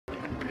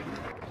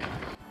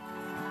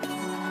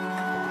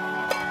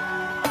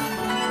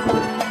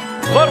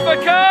خور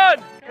فكان.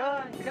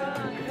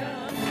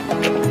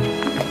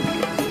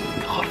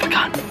 خور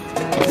فكان.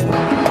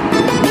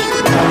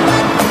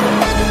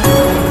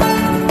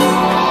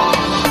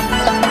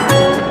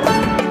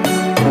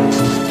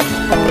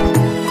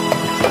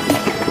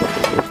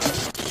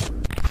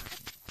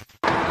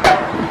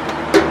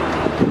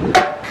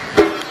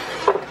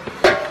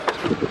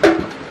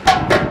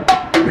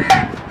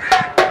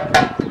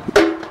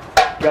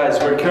 Guys,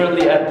 we're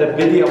currently at the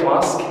Bidia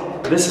Mosque.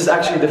 This is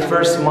actually the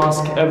first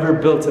mosque ever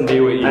built in the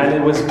U.A.E. and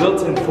it was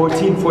built in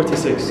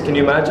 1446. Can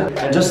you imagine?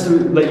 And just to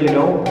let you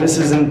know, this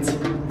isn't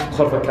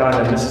Khor Fakkan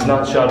and this is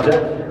not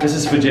Sharjah. This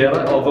is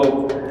Fujairah,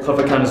 although Khor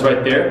Fakkan is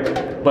right there.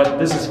 But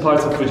this is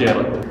part of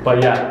Fujairah.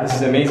 But yeah, this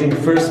is amazing.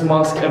 First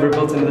mosque ever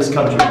built in this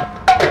country.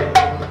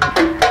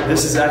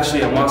 This is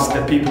actually a mosque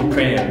that people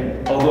pray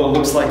in. Although it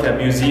looks like a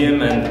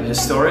museum and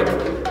historic,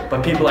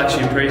 but people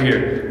actually pray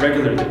here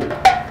regularly.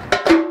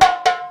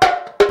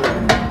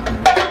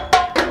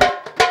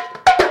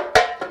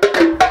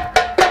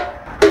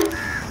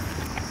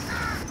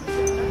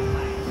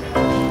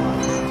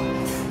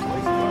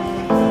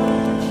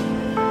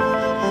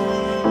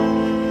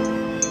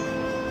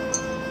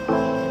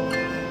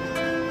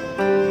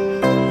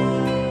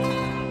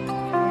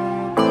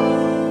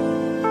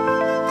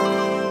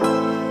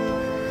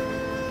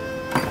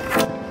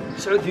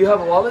 Saud, do you have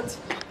a wallet?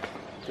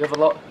 Do you have a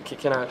lot?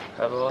 Can I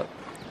have a wallet?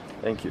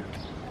 Thank you.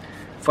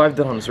 5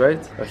 dirhams,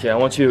 right? Okay, I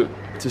want you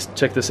to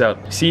check this out.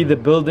 See the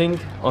building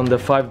on the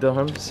 5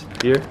 dirhams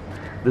here?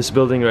 This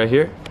building right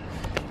here?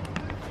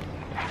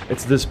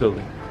 It's this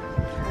building.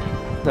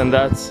 And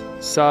that's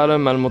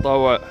Salim Al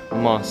Mutawwa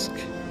Mosque.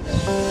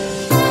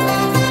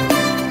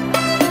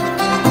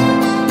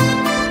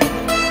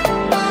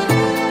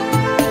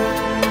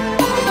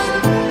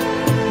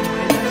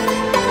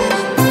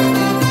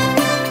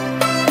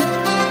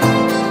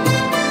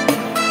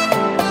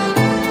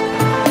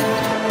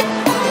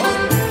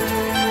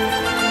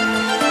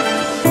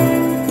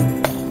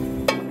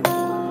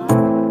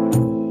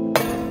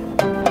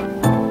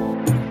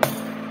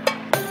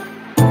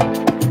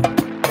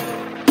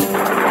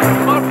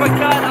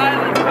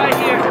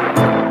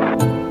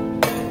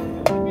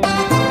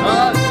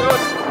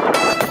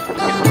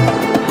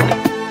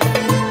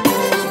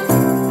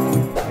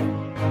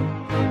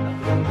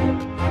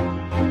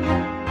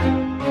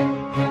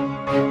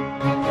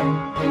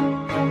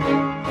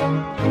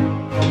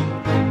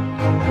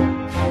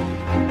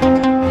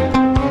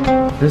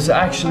 This is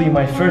actually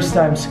my first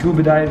time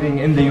scuba diving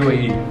in the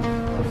U.A.E.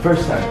 The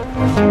first time.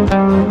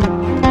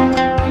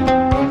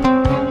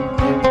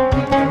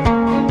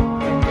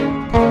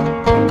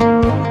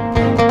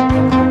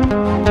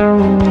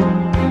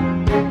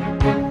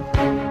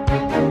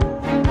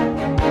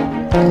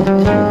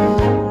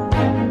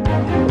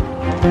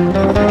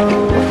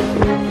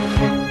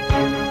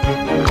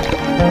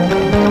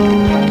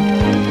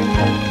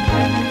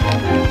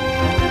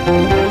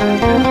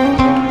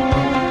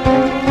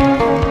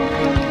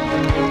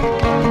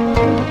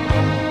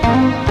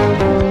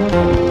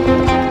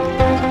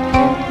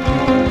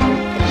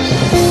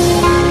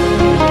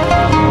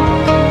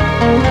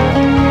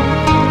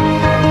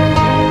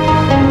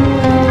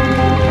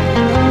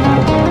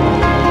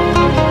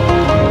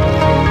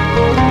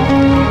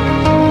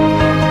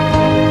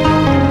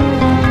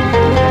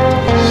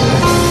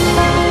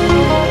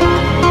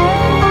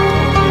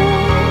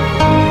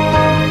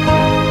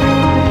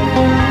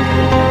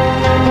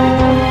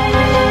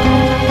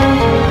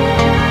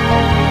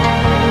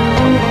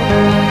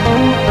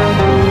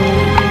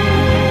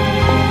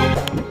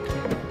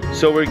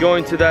 So we're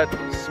going to that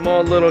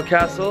small little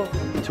castle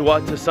to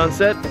watch the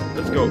sunset.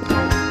 Let's go.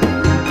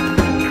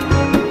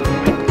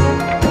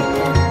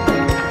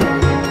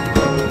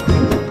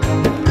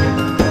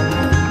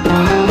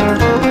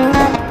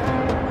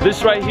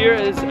 This right here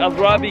is Al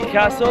Rabi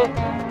Castle.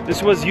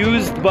 This was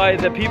used by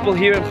the people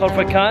here in Khor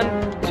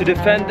Fakkan to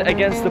defend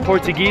against the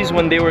Portuguese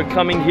when they were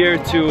coming here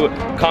to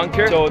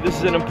conquer. So this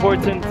is an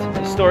important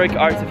historic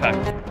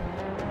artifact.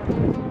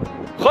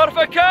 Khor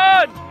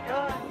Fakkan!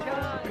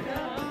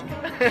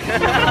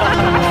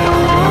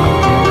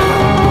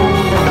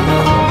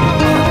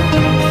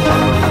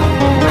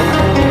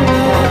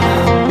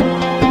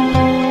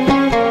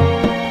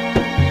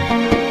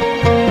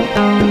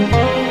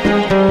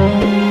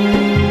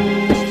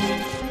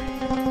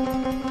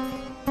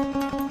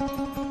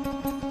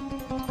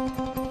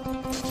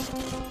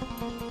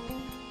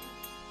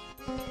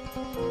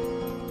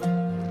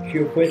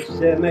 شوف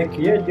السمك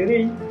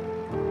يجري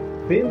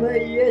في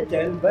مية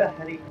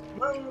البحر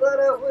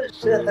منظره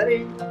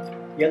السحري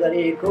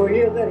يغريك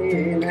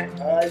ويغرينا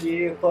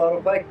هذه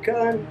خور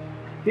فكان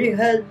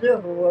فيها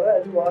الزهور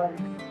ألوان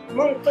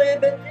من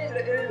طيبة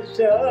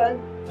الإنسان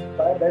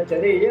طابت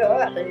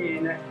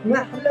رياحينا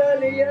محلى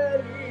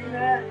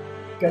ليالينا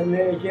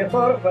كالنيش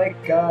خور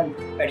فكان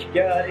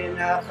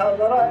أشجارنا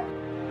خضراء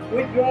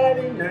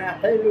وجبالنا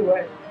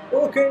حلوة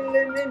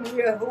وكل من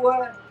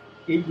يهوى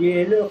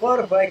يجي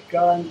لخور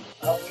فكان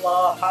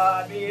الله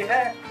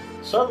حاميها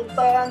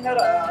سلطان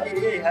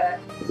راعيها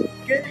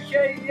كل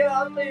شيء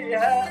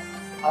يعطيها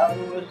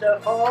عروس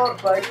خور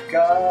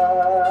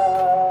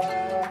فكان.